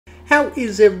How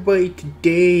is everybody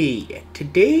today?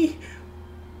 Today,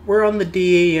 we're on the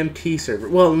DAMT server.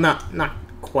 Well, not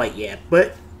quite yet,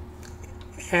 but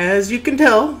as you can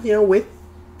tell, with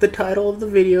the title of the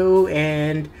video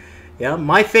and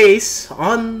my face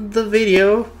on the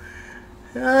video,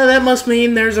 that must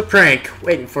mean there's a prank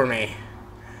waiting for me.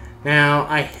 Now,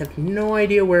 I have no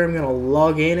idea where I'm gonna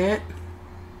log in at.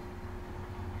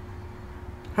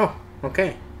 Oh,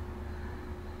 okay.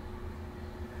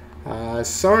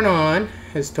 Sarnon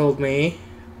has told me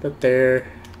that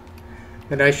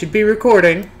I should be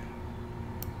recording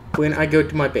when I go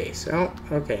to my base. Oh,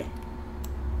 okay.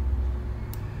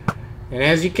 And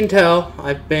as you can tell,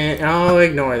 oh,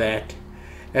 ignore that.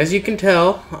 As you can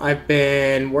tell, I've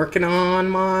been working on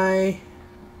my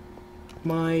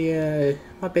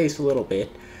base a little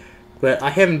bit, but I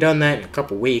haven't done that in a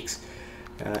couple weeks.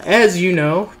 As you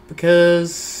know,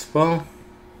 because, well,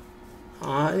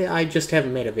 I just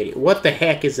haven't made a video. What the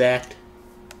heck is that?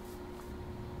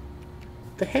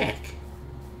 The heck?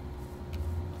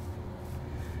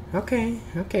 Okay.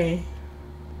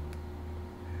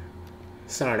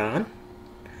 Sarnon,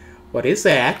 what is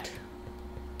that?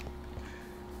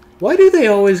 Why do they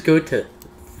always go to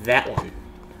that one?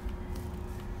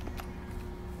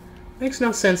 Makes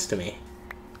no sense to me.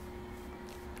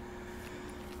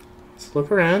 Let's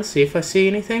look around, see if I see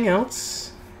anything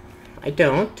else. I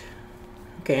don't.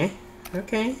 Okay.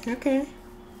 The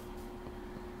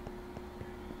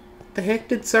heck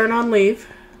did Sarnon leave?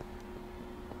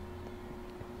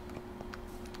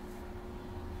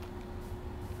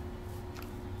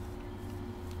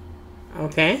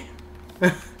 Okay.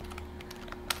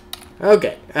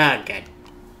 Okay. Ah, god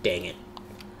dang it.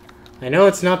 I know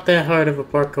it's not that hard of a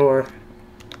parkour.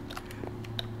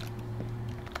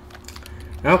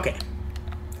 Okay.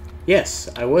 Yes,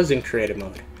 I was in creative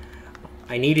mode.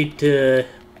 I needed to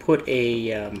put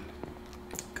a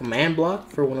command block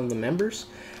for one of the members,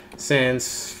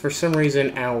 since for some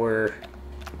reason our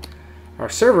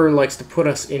server likes to put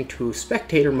us into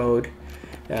spectator mode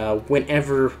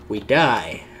whenever we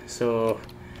die. So,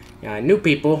 new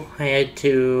people, I had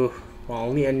to,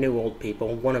 well, new old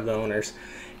people, one of the owners,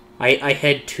 I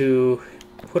had to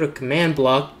put a command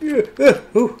block,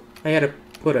 I had to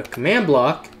put a command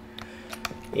block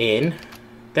in,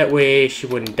 that way she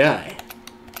wouldn't die.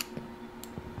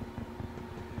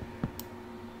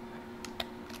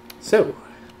 So,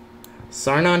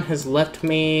 Sarnon has left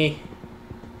me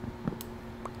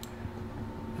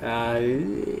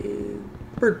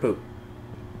bird poop.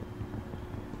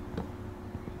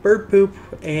 Bird poop,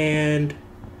 and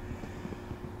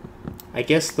I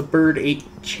guess the bird ate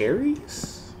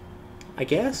cherries? I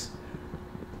guess?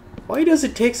 Why does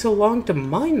it take so long to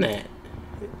mine that?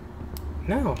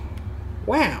 No.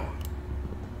 Wow.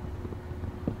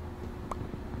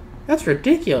 That's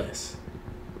ridiculous.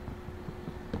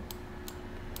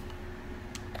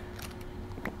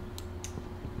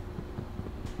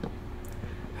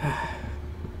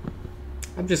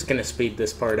 I'm just gonna speed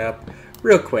this part up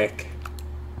real quick.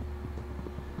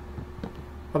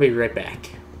 I'll be right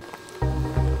back.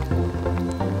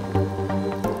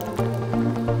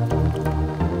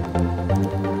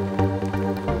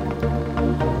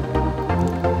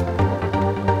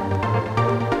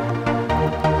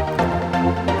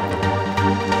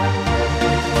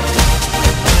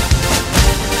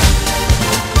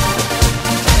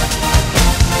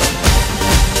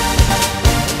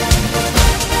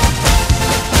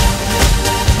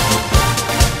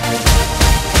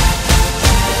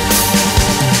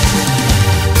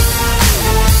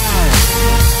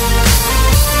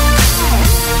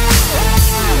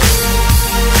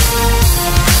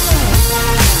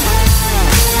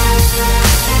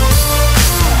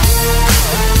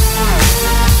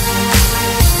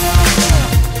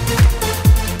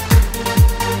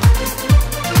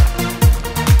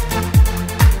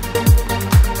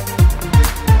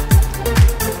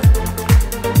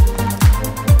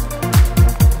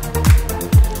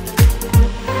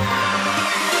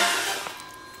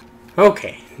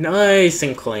 Okay, nice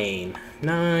and clean.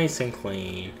 Nice and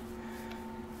clean.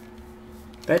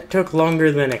 That took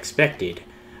longer than expected.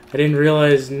 I didn't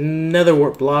realize nether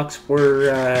wart blocks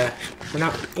were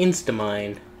not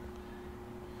insta-mined.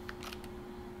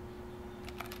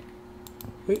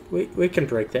 We can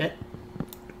break that.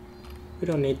 We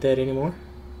don't need that anymore.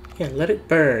 Yeah, let it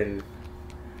burn.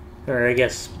 Or I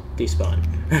guess despawn.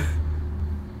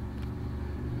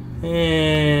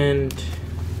 And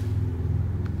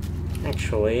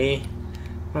actually,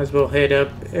 might as well head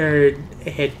up, or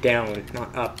head down,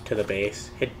 not up to the base.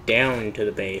 Head down to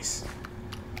the base.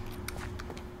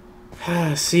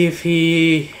 See if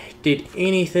he did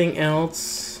anything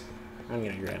else. I'm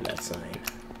gonna grab that sign.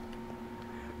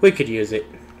 We could use it.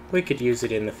 We could use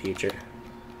it in the future.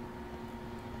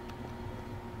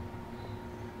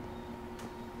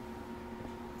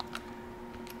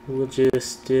 We'll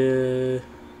just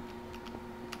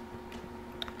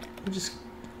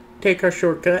take our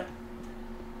shortcut.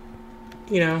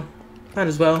 You know, might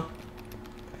as well.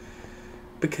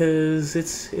 Because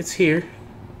it's here.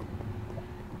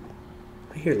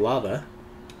 I hear lava.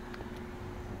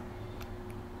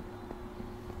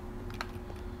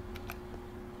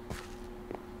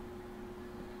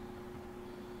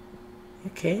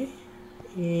 Okay.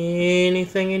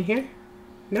 Anything in here?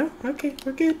 No? Okay,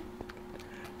 we're good.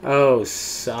 Oh,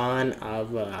 son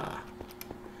of a...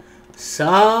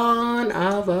 Son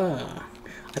of a...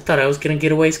 I thought I was gonna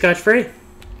get away scotch-free.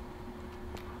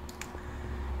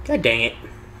 God dang it.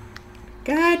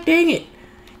 God dang it.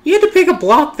 You had to pick a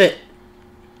block that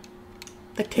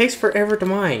takes forever to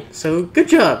mine. So, good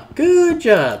job. Good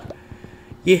job.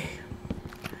 Yeah.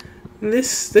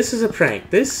 This is a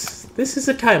prank. This is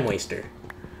a time waster.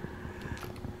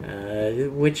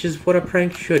 Which is what a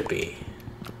prank should be.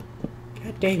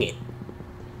 God dang it.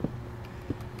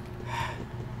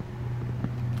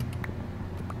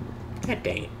 God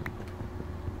dang it.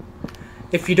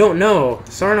 If you don't know,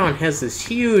 Sarnon has this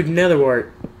huge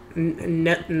netherwort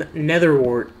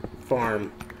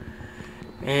farm.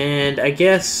 And I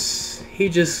guess he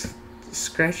just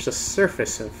scratched the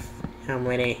surface of how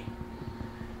many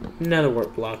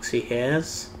netherwort blocks he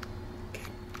has. God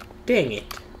dang it.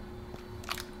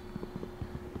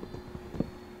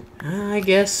 I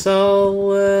guess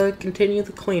I'll continue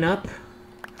the cleanup.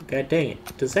 God dang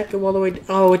it. Does that go all the way down?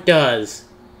 Oh, it does.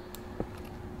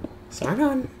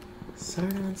 Sarnon.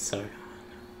 Sarnon, Sarnon.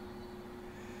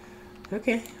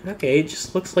 Okay, okay. It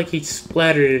just looks like he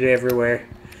splattered it everywhere.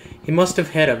 He must have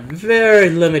had a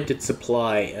very limited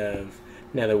supply of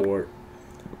netherwort.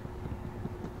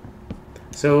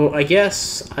 So I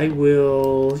guess I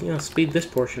will, you know, speed this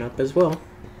portion up as well.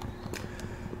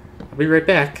 I'll be right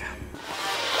back.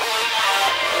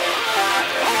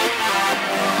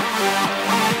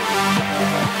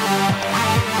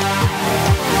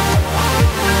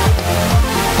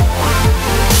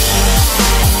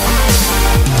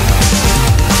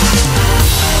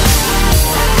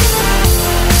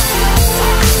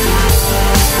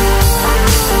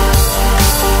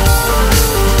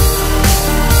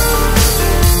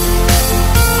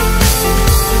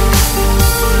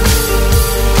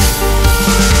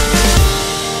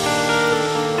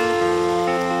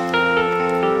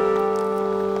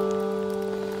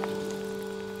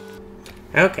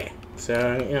 Okay,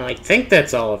 so, you know, I think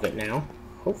that's all of it now.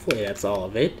 Hopefully that's all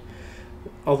of it.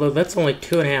 Although that's only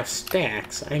 2.5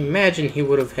 stacks. I imagine he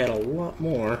would have had a lot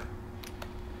more.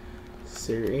 Is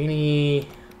there any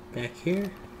back here?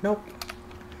 Nope.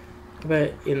 How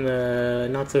about in the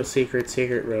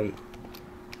not-so-secret room?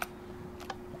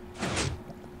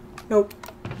 Nope.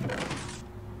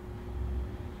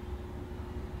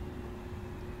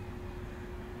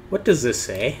 What does this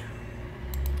say?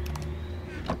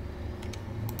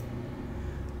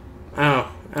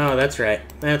 Oh, that's right.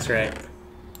 That's right.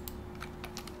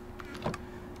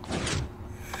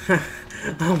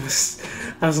 I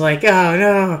was like, oh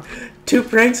no, 2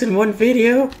 pranks in 1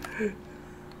 video?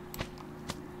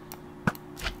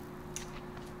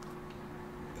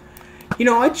 You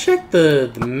know, I checked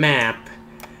the map,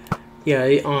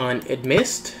 yeah, on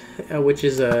Admist, which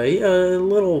is a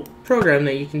little program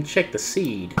that you can check the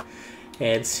seed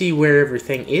and see where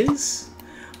everything is.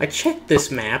 I checked this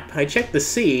map, I checked the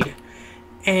seed,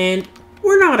 and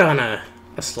we're not on a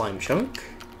slime chunk.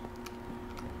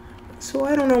 So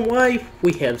I don't know why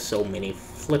we have so many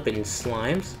flippin'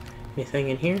 slimes. Anything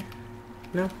in here?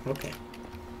 No? Okay.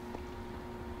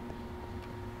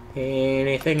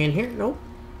 Anything in here? Nope.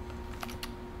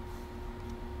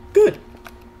 Good.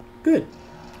 Good.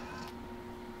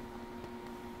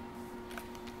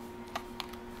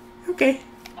 Okay.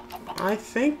 I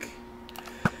think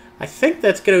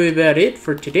that's going to be about it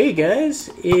for today, guys.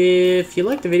 If you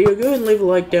liked the video, go ahead and leave a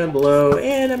like down below.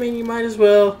 And, I mean, you might as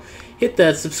well hit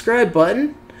that subscribe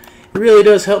button. It really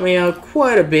does help me out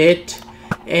quite a bit.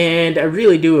 And I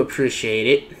really do appreciate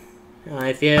it.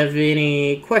 If you have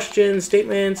any questions,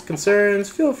 statements, concerns,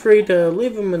 feel free to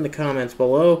leave them in the comments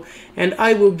below. And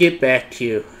I will get back to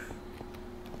you.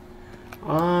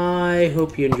 I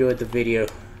hope you enjoyed the video.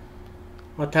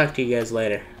 I'll talk to you guys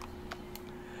later.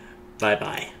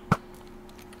 Bye-bye.